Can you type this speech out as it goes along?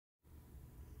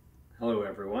Hello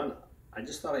everyone. I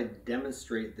just thought I'd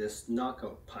demonstrate this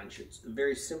knockout punch. It's a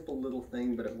very simple little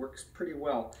thing, but it works pretty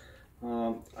well.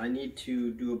 I need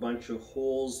to do a bunch of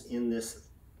holes in this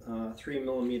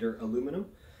 3mm aluminum.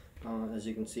 As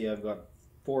you can see, I've got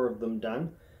 4 of them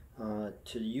done.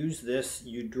 To use this,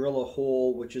 you drill a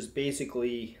hole which is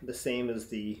basically the same as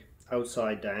the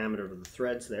outside diameter of the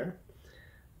threads there.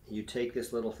 You take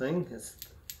this little thing, it's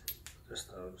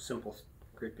just a simple,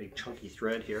 great big chunky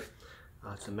thread here.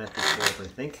 It's a metric bolt, I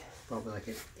think, probably like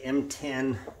an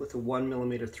M10 with a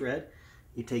 1mm thread.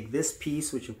 You take this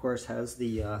piece, which of course has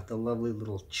the lovely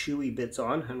little chewy bits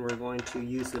on, and we're going to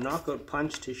use the knockout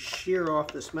punch to shear off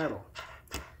this metal.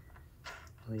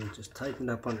 So you just tighten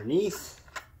it up underneath,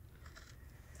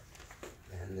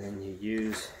 and then you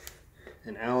use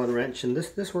an Allen wrench, and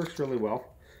this works really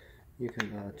well. You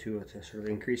can to sort of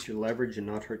increase your leverage and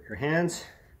not hurt your hands.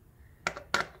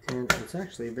 And it's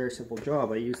actually a very simple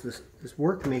job. I use this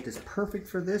workmate is perfect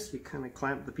for this. You kind of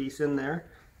clamp the piece in there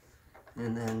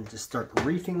and then just start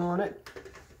reefing on it.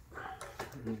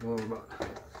 And go about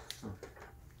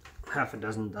half a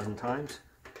dozen times.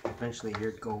 Eventually here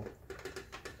it go.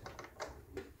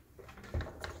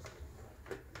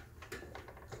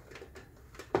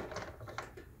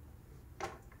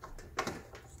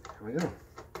 There we go.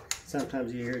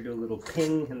 Sometimes you hear it do a little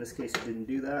ping. In this case it didn't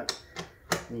do that.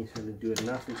 And you sort of do it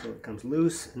enough until it comes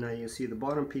loose, and now you see the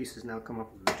bottom piece has now come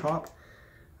up to the top.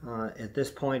 At this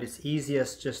point it's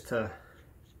easiest just to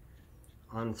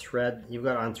unthread. You've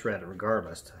got to unthread it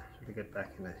regardless to sort of get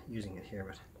back into using it here,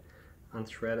 but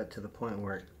unthread it to the point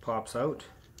where it pops out.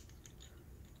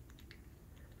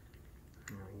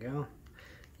 There we go.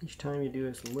 Each time you do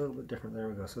it's a little bit different. There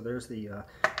we go. So there's the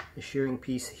shearing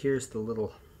piece. Here's the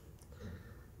little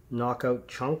knockout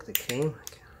chunk that came.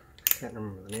 I can't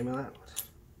remember the name of that.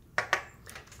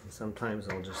 Sometimes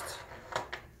I'll just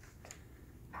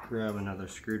grab another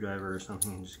screwdriver or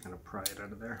something and just kind of pry it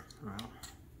out of there.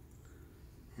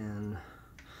 And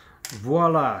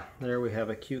voila! There we have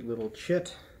a cute little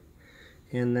chit.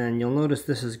 And then you'll notice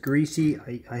this is greasy.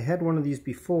 I had one of these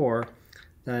before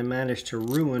that I managed to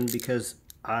ruin because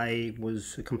I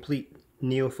was a complete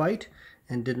neophyte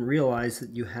and didn't realize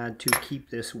that you had to keep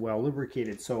this well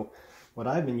lubricated. So what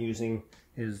I've been using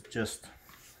is just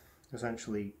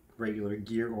essentially regular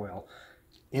gear oil.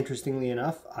 Interestingly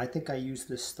enough, I think I use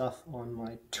this stuff on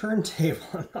my turntable.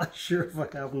 I'm not sure if I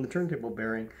have on the turntable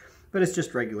bearing, but it's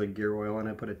just regular gear oil, and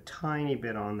I put a tiny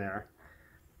bit on there.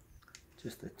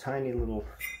 Just a tiny little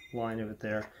line of it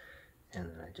there,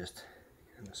 and then I just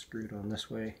kind of screw it on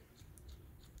this way.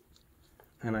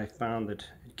 And I found that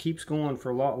it keeps going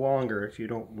for a lot longer if you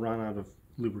don't run out of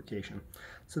lubrication.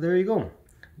 So there you go.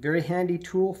 Very handy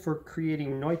tool for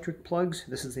creating Neutrik plugs.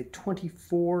 This is a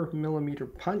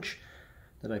 24mm punch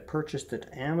that I purchased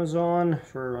at Amazon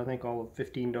for I think all of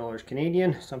 $15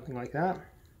 Canadian, something like that.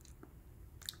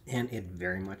 And it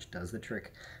very much does the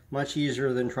trick. Much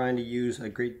easier than trying to use a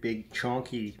great big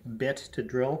chunky bit to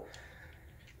drill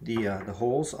the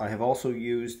holes. I have also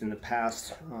used in the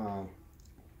past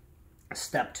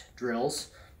stepped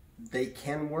drills. They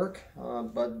can work,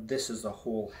 but this is a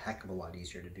whole heck of a lot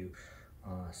easier to do.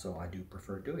 So I do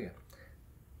prefer doing it.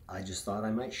 I just thought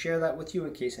I might share that with you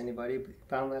in case anybody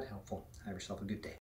found that helpful. Have yourself a good day.